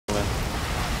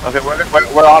Okay, we're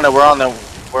on it. We're on them.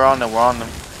 We're on them. We're on them.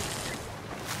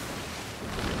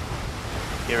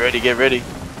 Get ready. Get ready.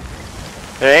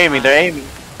 They're aiming. They're aiming.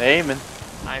 They're aiming.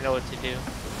 I know what to do.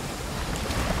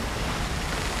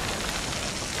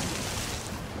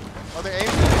 Oh, they're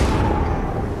aiming.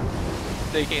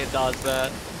 They can't dodge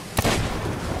that.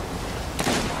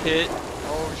 Hit.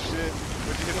 Oh shit!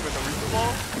 Did you hit him with a reaper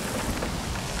ball?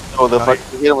 Oh, the fuck!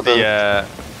 Hit him with the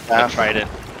trident.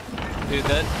 Dude,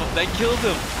 that killed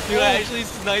him. Dude, I actually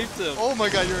sniped him. Oh my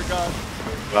god, you're a god.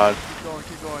 God. Keep going,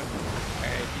 keep going.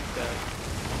 Alright, he's dead.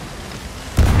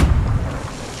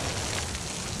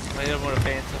 I hit him with a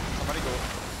phantom. Somebody go.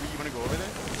 You wanna go over there?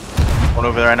 One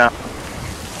over there right now. Oh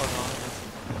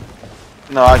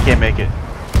No, I can't make it. no.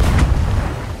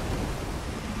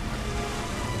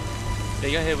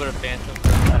 They got hit with a phantom. I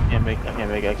can't make it. I can't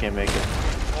make it. I can't make it.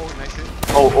 Oh, nice hit.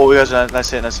 Oh, we got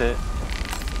that's it. That's it.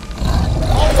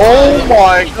 Oh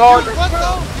my god! What the?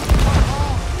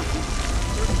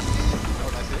 Oh,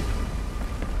 nice hit.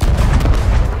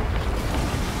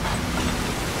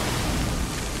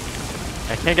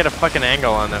 I can't get a fucking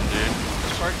angle on them, dude. The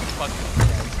shark is fucking.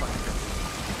 Yeah, he's fucking good.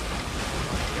 Oh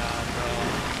my god, bro.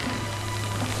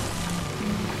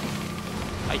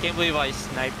 I can't believe I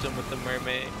sniped him with the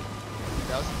mermaid.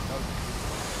 That was.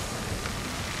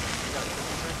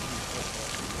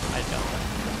 I don't,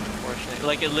 unfortunately.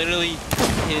 Like, it literally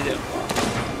hit him.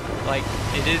 Like,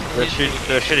 it didn't hit me.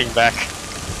 They're shooting back.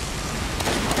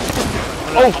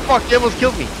 Oh fuck! They almost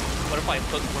killed me. What if I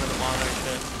put one of them on our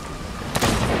ship?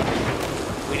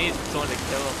 We need someone to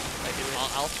kill him. Like,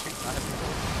 I'll shoot. I have to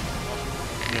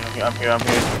Yeah, I'm here. I'm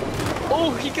here.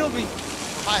 oh, he killed me!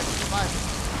 Survive, survive.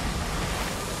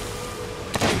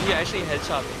 Dude, he actually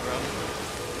headshot me, bro.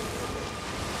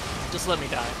 Just let me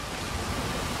die.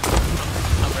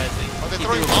 I'm rezzing. Oh, they're Keep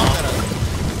throwing moving. bombs at us.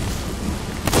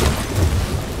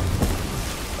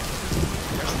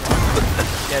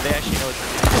 Yeah, they actually know what to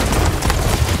do.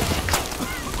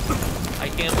 I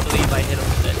can't believe I hit him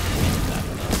with that.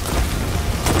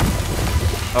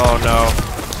 Oh no.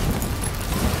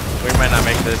 We might not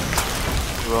make this.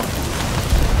 We will.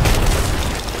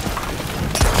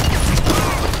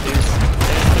 Dude,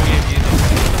 there's 3 of you.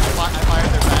 I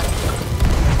fired their back.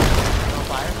 No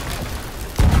fire.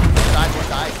 One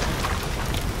died.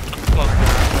 Fuck.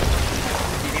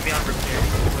 You need me on repair.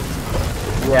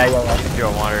 Yeah.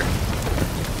 You're water.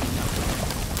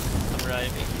 I'm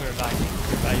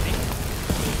reviving.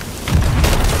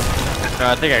 No,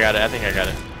 I think I got it.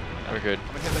 We're good. I'm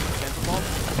gonna hit them with a phantom ball.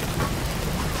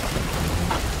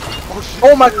 Oh shit.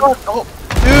 Oh my god! Oh,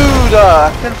 dude!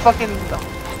 I couldn't fucking.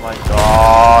 Oh my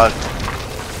god!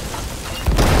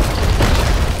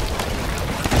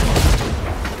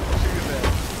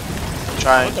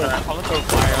 Trying. I'm gonna throw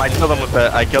fire. I killed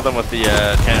them with the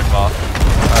cannonball.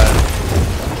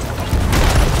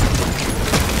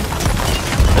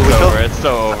 It's over. It's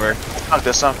so over. Fuck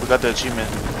this song. We got the achievement.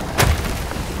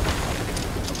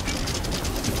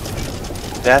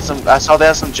 They had some. I saw they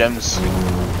had some gems.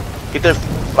 Get their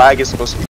flag is supposed to be.